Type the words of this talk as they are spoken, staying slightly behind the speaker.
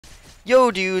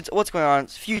Yo, dudes, what's going on?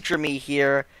 It's Future Me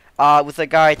here, with a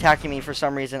guy attacking me for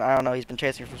some reason. I don't know, he's been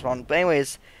chasing me for so long. But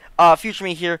anyways, Future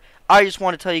Me here. I just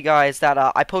want to tell you guys that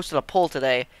I posted a poll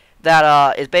today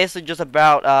that is basically just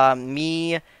about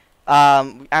me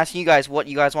asking you guys what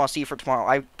you guys want to see for tomorrow.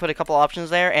 I put a couple options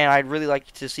there, and I'd really like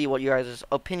to see what you guys'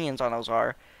 opinions on those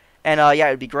are. And yeah,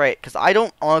 it'd be great, because I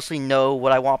don't honestly know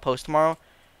what I want to post tomorrow.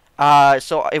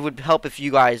 So it would help if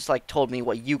you guys told me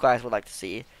what you guys would like to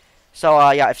see.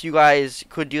 So yeah, if you guys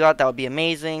could do that, that would be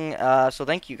amazing. So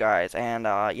thank you guys, and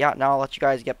yeah, now I'll let you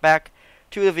guys get back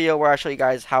to the video where I show you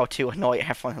guys how to annoy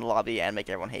everyone in the lobby and make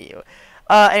everyone hate you.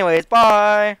 Anyways,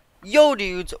 bye. Yo,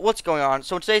 dudes, what's going on?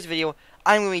 So in today's video,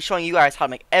 I'm gonna be showing you guys how to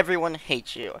make everyone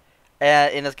hate you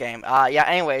in this game. Yeah.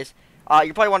 Anyways,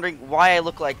 you're probably wondering why I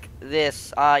look like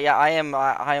this. Yeah, I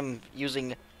am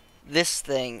using this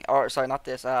thing, or sorry, not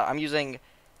this. I'm using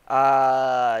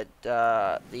this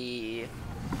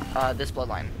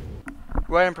bloodline.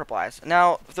 Red and purple eyes.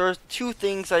 Now, there's two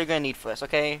things that you're going to need for this,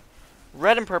 okay?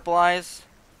 Red and purple eyes,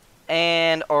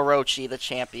 and Orochi, the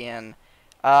champion.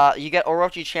 You get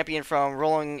Orochi champion from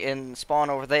rolling in spawn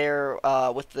over there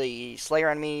with the Slayer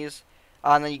enemies.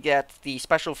 And then you get the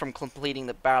special from completing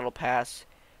the battle pass.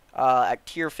 At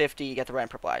tier 50, you get the red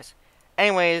and purple eyes.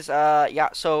 Anyways, yeah,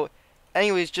 so,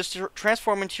 anyways, just to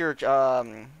transform into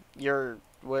your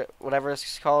whatever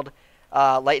it's called,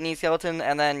 lightning skeleton,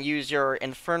 and then use your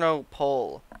inferno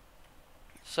pole.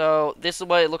 So this is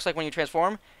what it looks like when you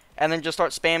transform, and then just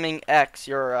start spamming X,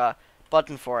 your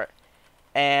button for it.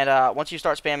 And once you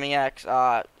start spamming X,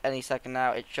 any second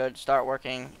now, it should start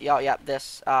working. Yeah,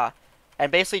 this.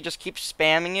 And basically just keep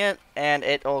spamming it, and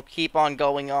it'll keep on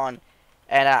going on.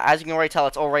 And as you can already tell,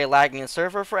 it's already lagging the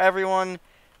server for everyone.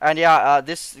 And yeah,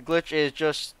 this glitch is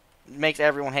just makes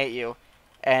everyone hate you.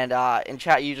 And in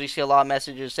chat, you usually see a lot of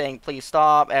messages saying, please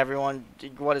stop, everyone,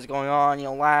 what is going on,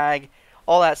 lag,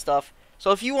 all that stuff.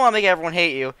 So if you want to make everyone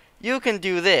hate you, you can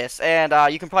do this. And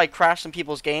you can probably crash some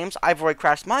people's games. I've already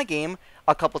crashed my game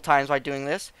a couple times by doing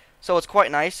this. So it's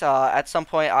quite nice. At some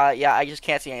point, yeah, I just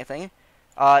can't see anything.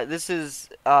 This is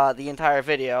the entire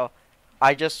video.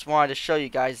 I just wanted to show you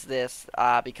guys this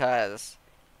because,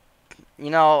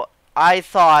 I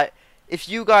thought if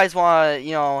you guys want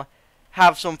to,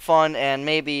 have some fun and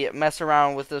maybe mess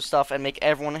around with this stuff and make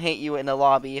everyone hate you in the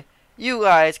lobby, you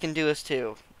guys can do this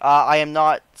too. I am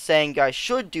not saying you guys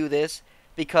should do this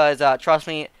because, trust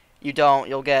me, you don't.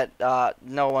 You'll get,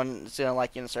 no one's gonna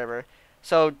like you in the server.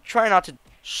 So try not to.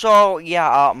 So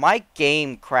yeah, my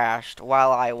game crashed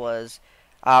while I was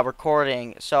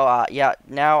recording. So yeah,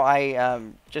 now I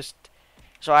just.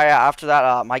 So after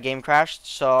that my game crashed.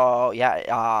 So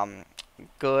yeah,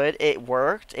 good. It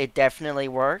worked. It definitely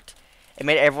worked. It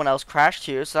made everyone else crash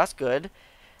too, so that's good.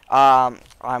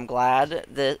 I'm glad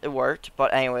that it worked.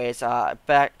 But anyways,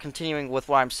 back continuing with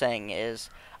what I'm saying is,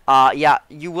 yeah,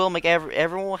 you will make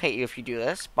everyone will hate you if you do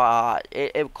this, but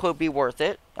it could be worth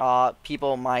it.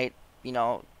 People might,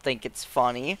 think it's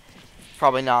funny,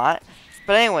 probably not.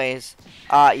 But anyways,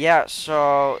 yeah,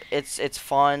 so it's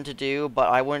fun to do, but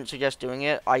I wouldn't suggest doing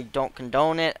it. I don't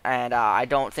condone it, and I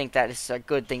don't think that it's a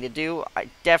good thing to do. I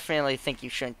definitely think you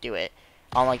shouldn't do it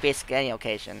on basically any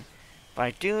occasion. But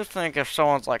I do think if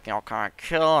someone's kind of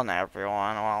killing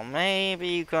everyone, well, maybe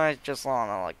you guys just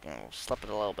want to slip it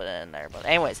a little bit in there. But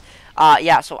anyways,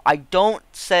 yeah. So I'm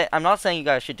not saying you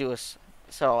guys should do this.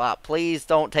 So please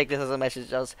don't take this as a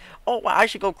message as, oh, well, I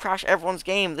should go crash everyone's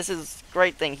game. This is a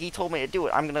great thing. He told me to do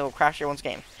it. I'm gonna go crash everyone's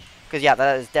game. Because yeah,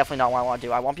 that is definitely not what I want to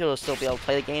do. I want people to still be able to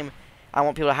play the game. I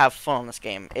want people to have fun on this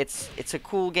game. It's a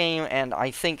cool game, and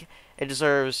I think it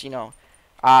deserves,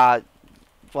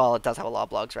 well, it does have a lot of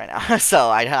bugs right now, so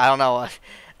I don't know.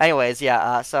 Anyways,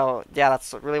 yeah, so, yeah,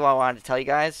 that's really what I wanted to tell you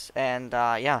guys, and,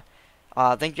 yeah.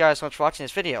 Thank you guys so much for watching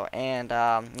this video, and,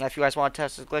 if you guys want to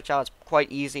test this glitch out, it's quite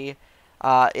easy.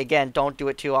 Again, don't do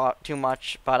it too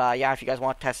much, but, yeah, if you guys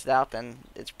want to test it out, then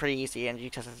it's pretty easy, and you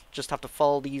just have to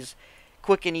follow these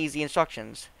quick and easy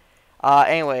instructions.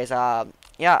 Anyways,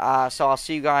 yeah, so I'll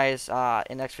see you guys,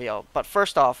 in the next video. But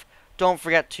first off, don't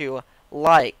forget to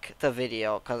like the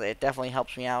video, because it definitely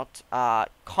helps me out.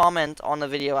 Comment on the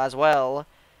video as well.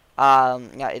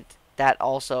 Yeah, that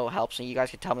also helps me. You guys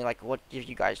can tell me what if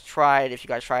you guys tried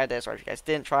this, or if you guys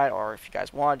didn't try it, or if you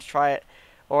guys wanted to try it,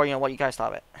 or what you guys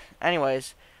thought of it.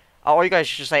 Anyways, or you guys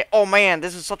should just say, oh man,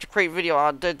 this is such a great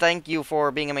video, thank you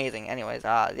for being amazing. Anyways,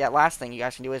 yeah, last thing you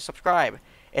guys can do is subscribe.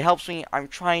 It helps me. I'm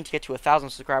trying to get to 1,000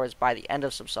 subscribers by the end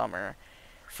of summer.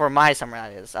 For my summer,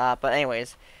 that is. But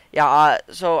anyways, yeah,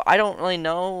 so I don't really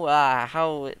know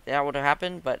how that would have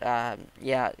happened, but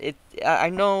yeah, I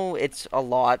know it's a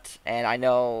lot, and I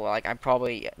know I'm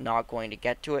probably not going to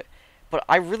get to it, but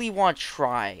I really want to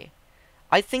try.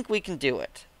 I think we can do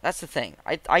it. That's the thing.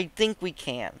 I think we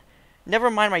can. Never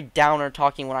mind my downer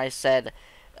talking when I said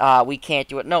we can't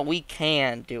do it. No, we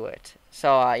can do it.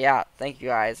 So, yeah, thank you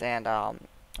guys, and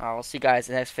I'll see you guys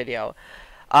in the next video.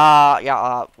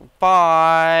 Yeah,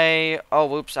 bye. Oh,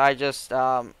 whoops, I just,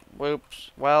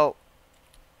 whoops, well,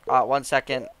 1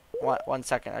 second. One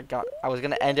second. I was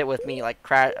gonna end it with me, like,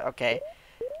 okay.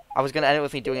 I was gonna end it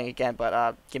with me doing it again,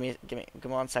 but, give me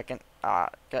 1 second.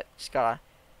 Just gotta,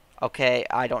 okay,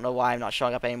 I don't know why I'm not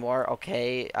showing up anymore.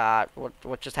 Okay,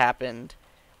 what just happened?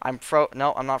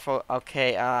 No, I'm not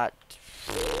okay,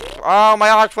 oh my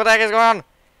gosh, what the heck is going on?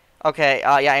 Okay,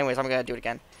 yeah, anyways, I'm gonna do it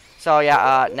again. So,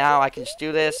 yeah, now I can just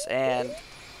do this, and,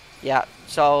 yeah,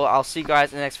 so I'll see you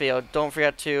guys in the next video. Don't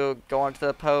forget to go onto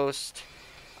the post.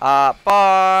 Bye!